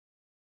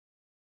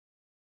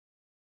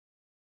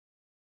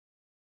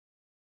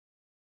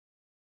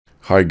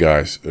Hi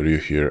guys, Ryu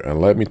here,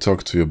 and let me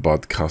talk to you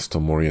about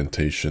custom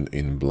orientation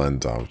in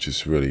Blender, which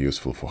is really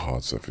useful for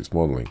hard surface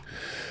modeling.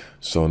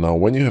 So now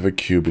when you have a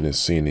cube in a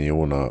scene and you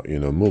wanna,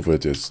 move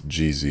it, it's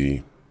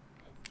GZ,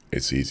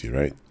 it's easy,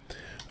 right?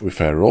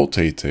 If I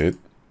rotate it,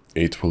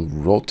 it will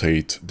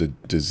rotate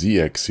the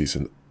Z-axis,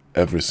 and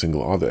every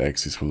single other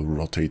axis will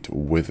rotate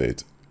with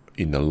it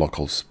in a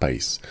local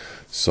space.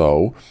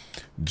 So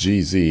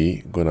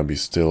GZ gonna be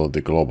still the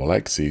global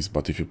axis,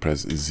 but if you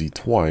press Z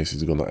twice,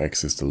 it's gonna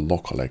access the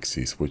local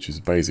axis, which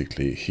is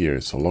basically here.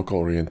 So local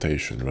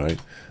orientation, right?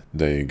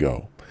 There you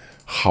go.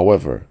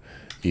 However,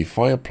 if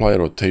I apply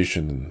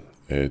rotation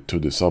to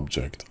this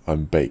object,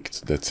 I'm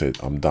baked. That's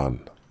it. I'm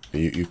done.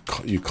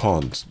 You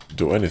can't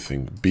do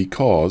anything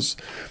because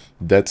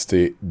that's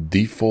the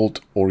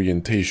default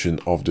orientation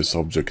of this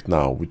object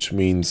now, which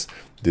means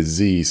the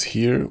Z is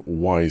here,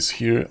 Y is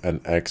here,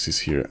 and X is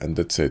here, and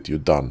that's it, you're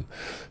done.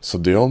 So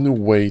the only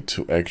way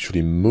to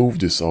actually move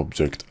this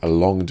object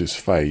along this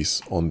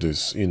face on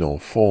this,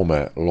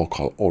 format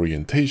local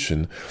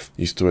orientation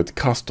is to add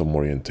custom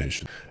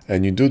orientation.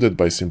 And you do that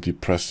by simply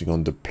pressing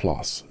on the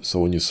plus. So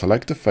when you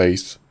select a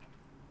face,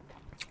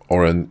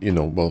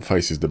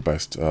 face is the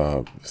best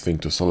thing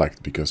to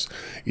select because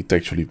it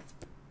actually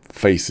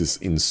faces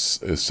in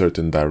a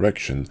certain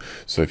direction.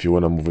 So if you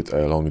want to move it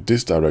along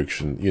this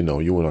direction, you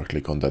want to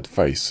click on that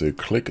face. So you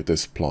click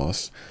this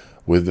plus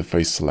with the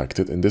face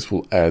selected, and this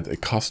will add a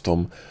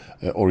custom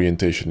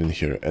orientation in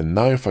here. And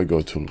now if I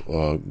go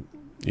to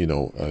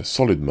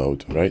solid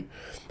mode, right,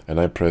 and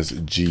I press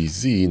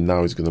GZ,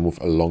 now it's going to move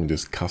along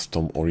this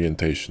custom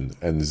orientation,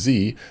 and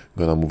Z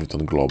gonna move it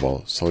on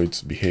global. So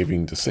it's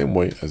behaving the same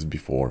way as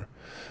before.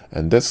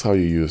 And that's how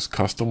you use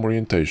custom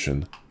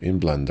orientation in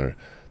Blender.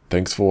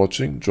 Thanks for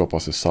watching. Drop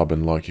us a sub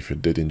and like if you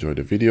did enjoy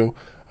the video,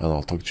 and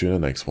I'll talk to you in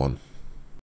the next one.